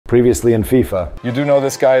Previously in FIFA. You do know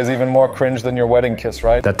this guy is even more cringe than your wedding kiss,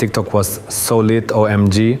 right? That TikTok was so lit,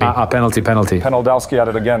 OMG. Penalty. Lewandowski at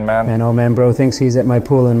it again, man. Man, oh man, bro thinks he's at my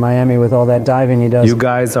pool in Miami with all that diving he does. You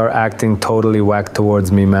guys are acting totally whack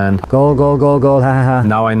towards me, man. Goal, ha ha ha.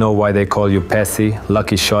 Now I know why they call you Pessi.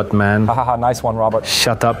 Lucky shot, man. Ha ha ha, nice one, Robert.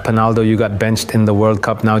 Shut up, Ronaldo, you got benched in the World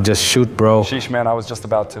Cup, now just shoot, bro. Sheesh, man, I was just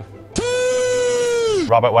about to.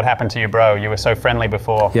 Robert, what happened to you, bro? You were so friendly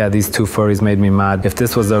before. Yeah, these two furries made me mad. If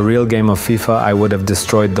this was a real game of FIFA, I would have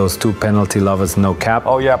destroyed those two penalty lovers, no cap.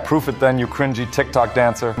 Oh yeah, proof it then, you cringy TikTok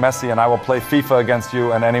dancer. Messi and I will play FIFA against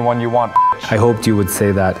you and anyone you want. I hoped you would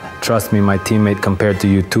say that. Trust me, my teammate compared to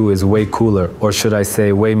you two is way cooler. Or should I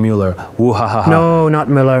say, way Müller. Woo ha ha ha. No, not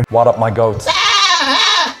Müller. Wad up my goats.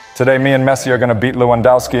 Today, me and Messi are gonna beat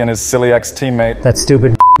Lewandowski and his silly ex-teammate. That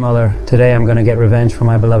stupid Müller. Today I'm gonna get revenge for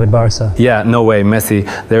my beloved Barca. Yeah, no way, Messi.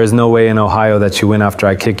 There is no way in Ohio that you win after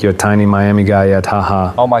I kick your tiny Miami guy at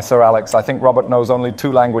haha. Oh my Sir Alex, I think Robert knows only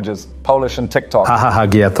two languages, Polish and TikTok. Ha ha ha,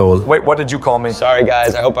 Giatol. Wait, what did you call me? Sorry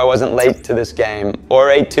guys, I hope I wasn't late to this game. Or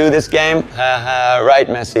 8-2 this game? Haha, right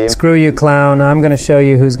Messi. Screw you, clown. I'm gonna show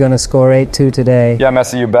you who's gonna score 8-2 today. Yeah,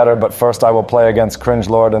 Messi, you better, but first I will play against Cringe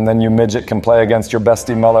Lord and then you midget can play against your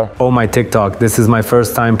bestie Müller. Oh my TikTok, this is my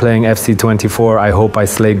first time playing FC24. I hope I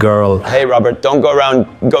slay girl. Hey Robert, don't go around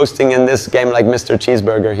ghosting in this game like Mr.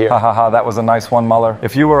 Cheeseburger here. Ha ha ha, that was a nice one, Müller.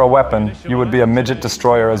 If you were a weapon, you would be a midget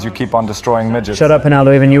destroyer as you keep on destroying midgets. Shut up,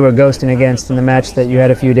 Ronaldo. Even you were ghosting against in the match that you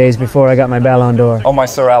had a few days before I got my Ballon d'Or. Oh my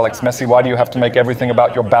Sir Alex, Messi, why do you have to make everything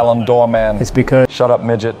about your Ballon d'Or, man? It's because... Shut up,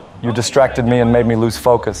 midget. You distracted me and made me lose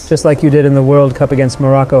focus. Just like you did in the World Cup against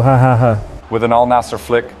Morocco, ha ha ha. With an Al Nasser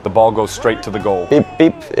flick, the ball goes straight to the goal. Beep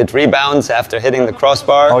beep, it rebounds after hitting the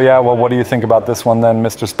crossbar. Oh yeah, well what do you think about this one then,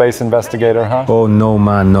 Mr. Space Investigator, huh? Oh no,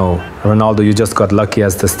 man, no. Ronaldo, you just got lucky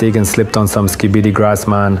as the stick and slipped on some skibidi grass,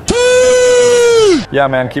 man. Yeah,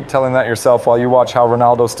 man, keep telling that yourself while you watch how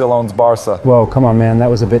Ronaldo still owns Barca. Whoa, come on, man. That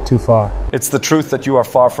was a bit too far. It's the truth that you are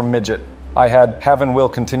far from midget. I have and will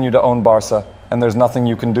continue to own Barca, and there's nothing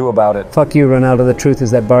you can do about it. Fuck you, Ronaldo. The truth is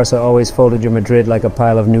that Barca always folded your Madrid like a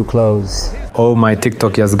pile of new clothes. Oh my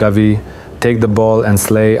TikTok Yazgavi, take the ball and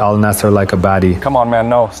slay Al Nasser like a baddie. Come on, man,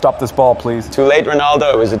 no. Stop this ball, please. Too late,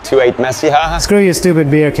 Ronaldo. It was a 2-8 Messi, haha. Screw you, stupid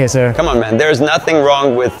beer kisser. Come on, man. There's nothing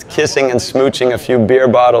wrong with kissing and smooching a few beer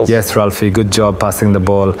bottles. Yes, Ralphie, good job passing the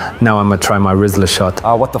ball. Now I'm gonna try my Rizzler shot.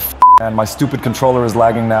 What the f, man? My stupid controller is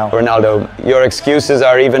lagging now. Ronaldo, your excuses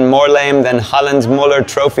are even more lame than Holland's Müller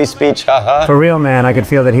trophy speech, haha. For real, man, I could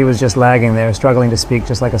feel that he was just lagging there, struggling to speak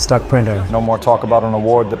just like a stuck printer. No more talk about an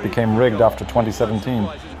award that became rigged after 2017.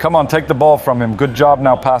 Come on, take the ball from him. Good job,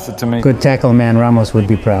 now pass it to me. Good tackle, man. Ramos would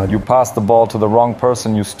be proud. You passed the ball to the wrong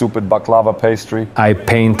person, you stupid baklava pastry. I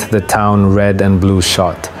paint the town red and blue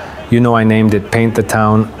shot. You know I named it Paint the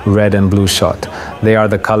Town Red and Blue Shot. They are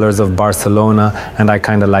the colors of Barcelona, and I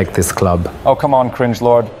kinda like this club. Oh, come on, Cringe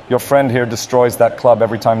Lord. Your friend here destroys that club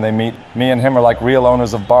every time they meet. Me and him are like real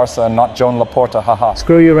owners of Barca and not Joan Laporta, haha.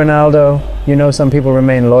 Screw you, Ronaldo. You know some people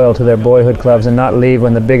remain loyal to their boyhood clubs and not leave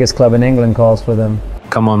when the biggest club in England calls for them.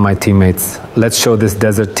 Come on, my teammates. Let's show this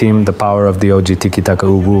desert team the power of the OG Tiki-Taka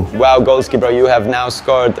Ubu. Wow, Golski, bro, you have now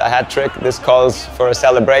scored a hat-trick. This calls for a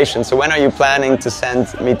celebration. So when are you planning to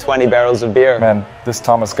send me 20 barrels of beer? Man, this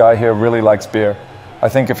Thomas guy here really likes beer. I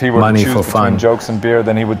think if he were Money to choose for between fun. jokes and beer,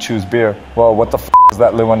 then he would choose beer. Well, what the f is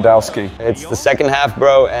that Lewandowski? It's the second half,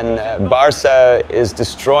 bro, and Barca is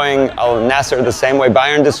destroying Al Nasser the same way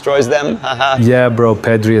Bayern destroys them. Haha. Yeah, bro,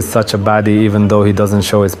 Pedri is such a baddie even though he doesn't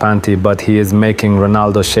show his panty, but he is making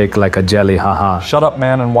Ronaldo shake like a jelly, haha. Shut up,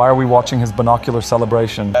 man, and why are we watching his binocular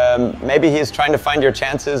celebration? Maybe he's trying to find your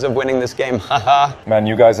chances of winning this game. Haha. Man,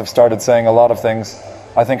 you guys have started saying a lot of things.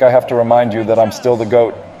 I think I have to remind you that I'm still the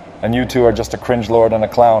GOAT. And you two are just a cringe lord and a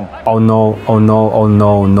clown. Oh no, oh no, oh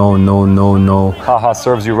no, no, no, no, no. Haha,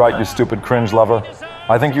 serves you right, you stupid cringe lover.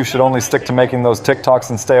 I think you should only stick to making those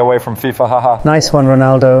TikToks and stay away from FIFA, haha. Nice one,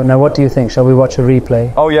 Ronaldo. Now what do you think? Shall we watch a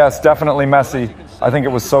replay? Oh yes, definitely Messi. I think it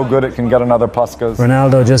was so good it can get another Puskas.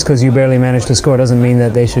 Ronaldo, just because you barely managed to score doesn't mean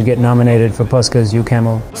that they should get nominated for Puskas, you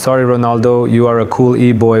camel. Sorry, Ronaldo, you are a cool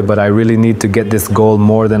e-boy, but I really need to get this goal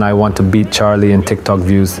more than I want to beat Charlie in TikTok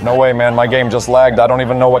views. No way, man, my game just lagged. I don't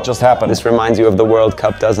even know what just happened. This reminds you of the World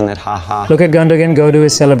Cup, doesn't it? Haha. Look at Gundogan go to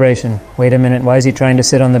his celebration. Wait a minute, why is he trying to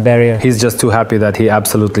sit on the barrier? He's just too happy that he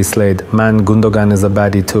absolutely slayed. Man, Gundogan is a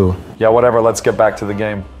baddie too. Yeah, whatever, let's get back to the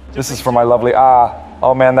game. This is for my lovely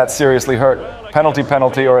oh man, that seriously hurt.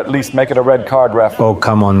 Penalty, or at least make it a red card, ref. Oh,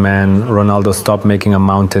 come on, man. Ronaldo, stop making a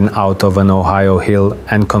mountain out of an Ohio hill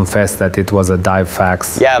and confess that it was a dive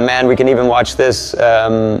fax. Yeah, man, we can even watch this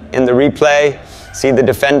in the replay. See, the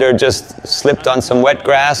defender just slipped on some wet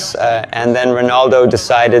grass, and then Ronaldo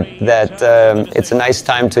decided that it's a nice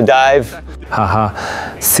time to dive.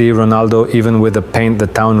 Haha. See, Ronaldo, even with a paint the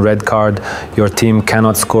town red card, your team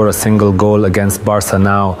cannot score a single goal against Barca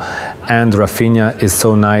now. And Rafinha is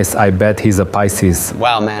so nice, I bet he's a Pisces.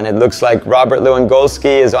 Wow, man, it looks like Robert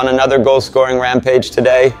Lewandowski is on another goal-scoring rampage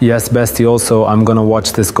today. Yes, bestie, also, I'm gonna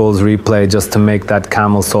watch this goal's replay just to make that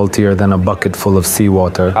camel saltier than a bucket full of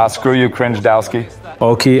seawater. Screw you, cringe-dowski.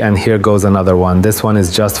 Okay, and here goes another one. This one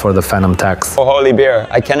is just for the Phantom tax. Oh, holy beer.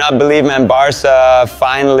 I cannot believe, man, Barca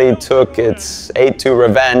finally took its 8-2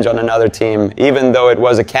 revenge on another team, even though it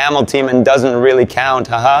was a camel team and doesn't really count,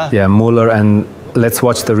 haha. Yeah, Müller, and let's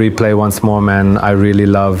watch the replay once more, man. I really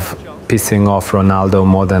love pissing off Ronaldo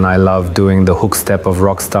more than I love doing the hook step of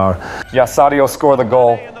Rockstar. Yeah, Sadio score the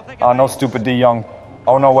goal. No stupid De Jong.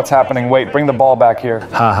 Oh no, what's happening? Wait, bring the ball back here.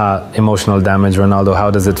 Haha, emotional damage, Ronaldo. How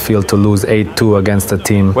does it feel to lose 8-2 against a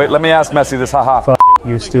team? Wait, let me ask Messi this, haha.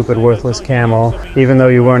 You stupid, worthless camel. Even though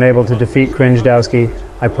you weren't able to defeat Cringe-Dowski,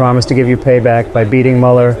 I promise to give you payback by beating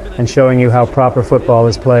Müller and showing you how proper football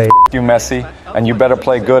is played. You, Messi, and you better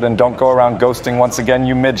play good and don't go around ghosting once again,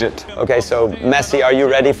 you midget. Okay, so Messi, are you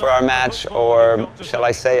ready for our match, or shall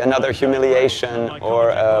I say another humiliation,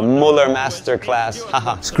 or a Müller masterclass?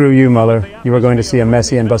 Haha. Screw you, Müller. You are going to see a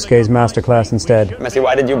Messi and Busquets masterclass instead. Messi,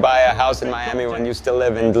 why did you buy a house in Miami when you still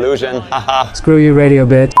live in Delusion? Haha. Screw you, radio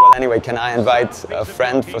bitch. Well, anyway, can I invite a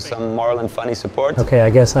friend for some moral and funny support? Okay, I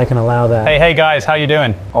guess I can allow that. Hey guys, how you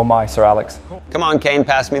doing? Oh my, Sir Alex. Come on, Kane,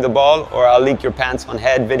 pass me the ball, or I'll leak your pants on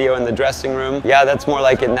head video in the dressing room. Yeah, that's more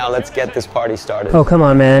like it. Now let's get this party started. Oh, come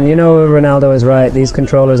on, man. You know Ronaldo is right. These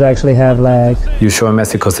controllers actually have lag. You sure,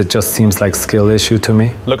 Messi? Because it just seems like skill issue to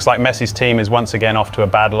me. Looks like Messi's team is once again off to a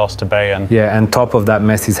bad loss to Bayern. Yeah, and top of that,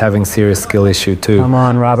 Messi's having serious skill issue too. Come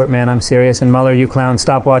on, Robert, man. I'm serious. And Müller, you clown,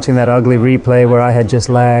 stop watching that ugly replay where I had just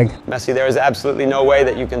lag. Messi, there is absolutely no way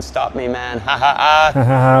that you can stop me, man. Ha ha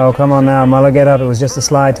ha. Oh, come on now. Müller, get up. It was just a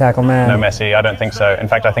slide tackle, man. No, Messi, I don't think so. In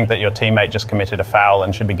fact, I think that your teammate just committed a foul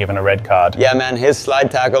and should be given a red card. Yeah, man, his slide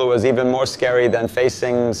tackle was even more scary than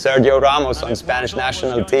facing Sergio Ramos on Spanish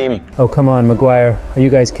national team. Oh, come on, Maguire. Are you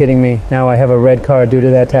guys kidding me? Now I have a red card due to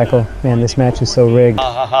that tackle. Man, this match is so rigged.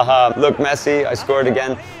 Ha ha ha ha. Look, Messi, I scored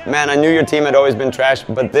again. Man, I knew your team had always been trash,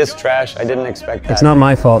 but this trash, I didn't expect that. It's not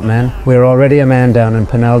my fault, man. We're already a man down and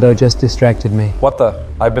Pinaldo just distracted me. What the?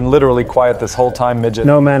 I've been literally quiet this whole time, midget.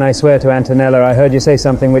 No, man, I swear to Antonella, I heard you say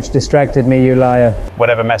something which distracted me, you liar.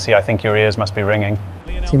 Whatever, Messi, I think your ears must be ringing.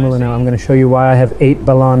 See, Müller, now I'm going to show you why I have 8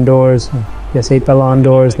 Ballon d'Ors. Yes, 8 Ballon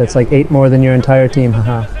d'Ors. That's like 8 more than your entire team,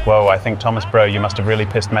 haha. Whoa, I think, Thomas, bro, you must have really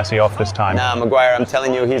pissed Messi off this time. Nah, Maguire, I'm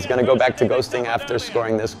telling you, he's going to go back to ghosting after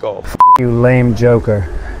scoring this goal. You lame joker.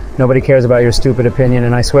 Nobody cares about your stupid opinion,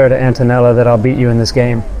 and I swear to Antonella that I'll beat you in this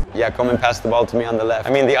game. Yeah, come and pass the ball to me on the left.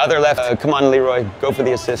 I mean, the other left. Come on, Leroy, go for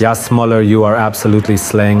the assist. Yes, Müller, you are absolutely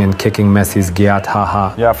slaying and kicking Messi's giat,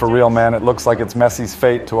 haha. Yeah, for real, man. It looks like it's Messi's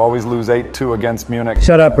fate to always lose 8-2 against Munich.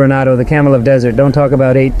 Shut up, Renato, the camel of desert. Don't talk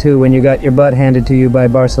about 8-2 when you got your butt handed to you by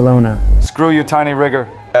Barcelona. Screw you, tiny rigger.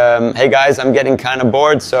 Hey guys, I'm getting kind of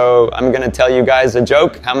bored, so I'm going to tell you guys a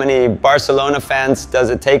joke. How many Barcelona fans does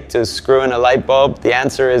it take to screw in a light bulb? The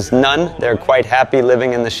answer is none. They're quite happy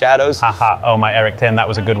living in the shadows. Haha, oh my Eric Tin, that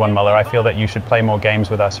was a good one, Müller. I feel that you should play more games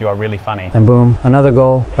with us. You are really funny. And boom, another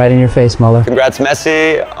goal right in your face, Müller. Congrats,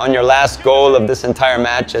 Messi, on your last goal of this entire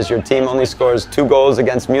match, as your team only scores 2 goals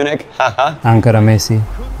against Munich. Haha. Ancora Messi,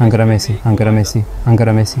 ancora Messi, ancora Messi,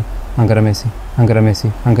 ancora Messi, ancora Messi, ancora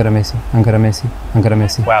Messi, ancora Messi, ancora Messi, ancora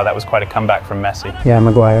Messi. Wow, that was quite a comeback from Messi. Yeah,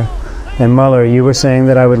 Maguire. And Müller, you were saying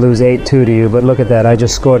that I would lose 8-2 to you, but look at that. I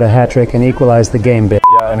just scored a hat-trick and equalized the game, bitch.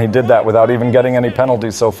 Yeah, and he did that without even getting any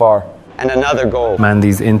penalties so far. And another goal. Man,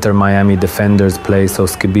 these Inter Miami defenders play so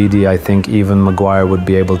skibidi. I think even Maguire would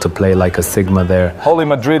be able to play like a Sigma there. Holy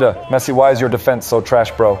Madrida. Messi, why is your defense so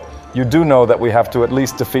trash, bro? You do know that we have to at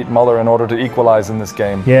least defeat Müller in order to equalize in this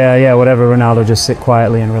game. Yeah, whatever, Ronaldo, just sit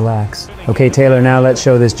quietly and relax. Okay, Taylor, now let's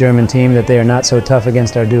show this German team that they are not so tough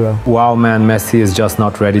against our duo. Wow, man, Messi is just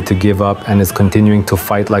not ready to give up and is continuing to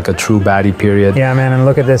fight like a true baddie, period. Yeah, man, and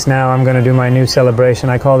look at this now. I'm going to do my new celebration.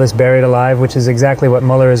 I call this Buried Alive, which is exactly what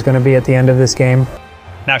Müller is going to be at the end of this game.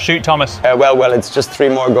 Now shoot, Thomas. Well, it's just 3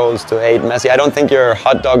 more goals to 8. Messi, I don't think your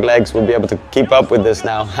hot dog legs will be able to keep up with this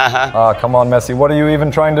now. Haha. Come on, Messi. What are you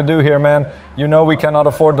even trying to do here, man? You know we cannot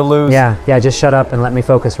afford to lose. Yeah, just shut up and let me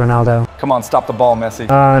focus, Ronaldo. Come on, stop the ball, Messi.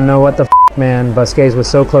 No, what the man. Busquets was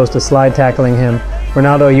so close to slide tackling him.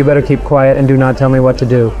 Ronaldo, you better keep quiet and do not tell me what to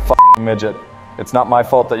do. Midget. It's not my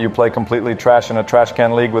fault that you play completely trash in a trash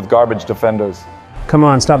can league with garbage defenders. Come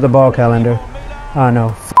on, stop the ball, Calendar.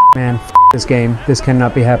 No, man, this game. This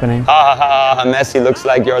cannot be happening. Ha ha ha, Messi, looks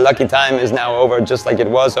like your lucky time is now over, just like it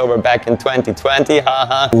was over back in 2020. Ha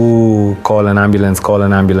ha. Ooh, call an ambulance, call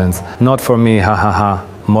an ambulance. Not for me, ha ha ha.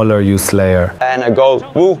 Müller, you slayer. And a goal.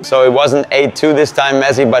 Woo. So it wasn't 8-2 this time,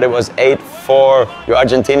 Messi, but it was 8-4. You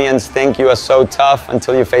Argentinians think you are so tough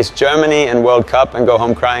until you face Germany in World Cup and go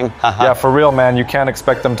home crying. Haha. Yeah, for real, man. You can't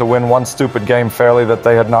expect them to win one stupid game fairly that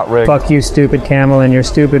they had not rigged. Fuck you, stupid Camel, and your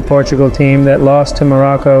stupid Portugal team that lost to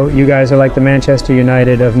Morocco. You guys are like the Manchester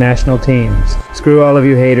United of national teams. Screw all of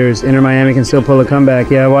you haters. Inter Miami can still pull a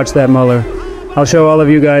comeback. Yeah, watch that, Müller. I'll show all of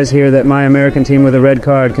you guys here that my American team with a red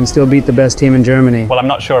card can still beat the best team in Germany. Well, I'm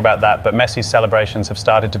not sure about that, but Messi's celebrations have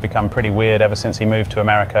started to become pretty weird ever since he moved to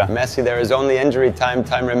America. Messi, there is only injury time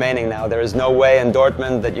remaining now. There is no way in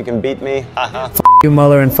Dortmund that you can beat me. Haha. F you,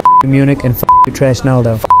 Müller, and f you, Munich, and f you, Trash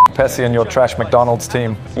Naldo. Messi and your trash McDonald's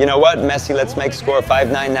team. You know what, Messi, let's make score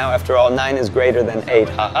 5-9 now. After all, 9 is greater than 8.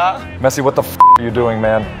 Haha. Messi, what the f are you doing,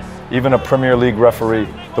 man? Even a Premier League referee,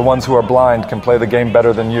 the ones who are blind, can play the game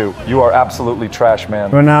better than you. You are absolutely trash,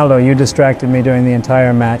 man. Ronaldo, you distracted me during the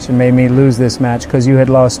entire match and made me lose this match because you had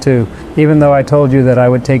lost too. Even though I told you that I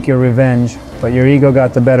would take your revenge, but your ego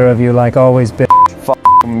got the better of you like always, bitch. F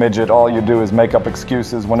you, midget. All you do is make up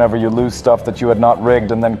excuses whenever you lose stuff that you had not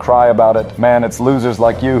rigged and then cry about it. Man, it's losers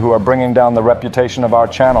like you who are bringing down the reputation of our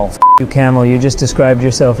channel. F you, Camel, you just described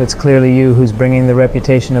yourself. It's clearly you who's bringing the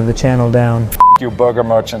reputation of the channel down. F you, burger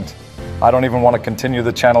merchant. I don't even want to continue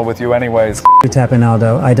the channel with you anyways. F you,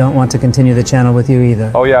 Tapinaldo. I don't want to continue the channel with you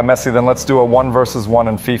either. Oh yeah, Messi, then let's do a 1 versus 1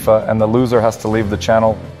 in FIFA and the loser has to leave the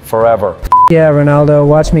channel forever. Yeah, Ronaldo,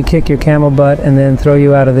 watch me kick your camel butt and then throw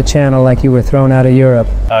you out of the channel like you were thrown out of Europe.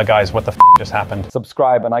 Guys, what the f just happened?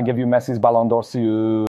 Subscribe and I give you Messi's Ballon d'Or. See you.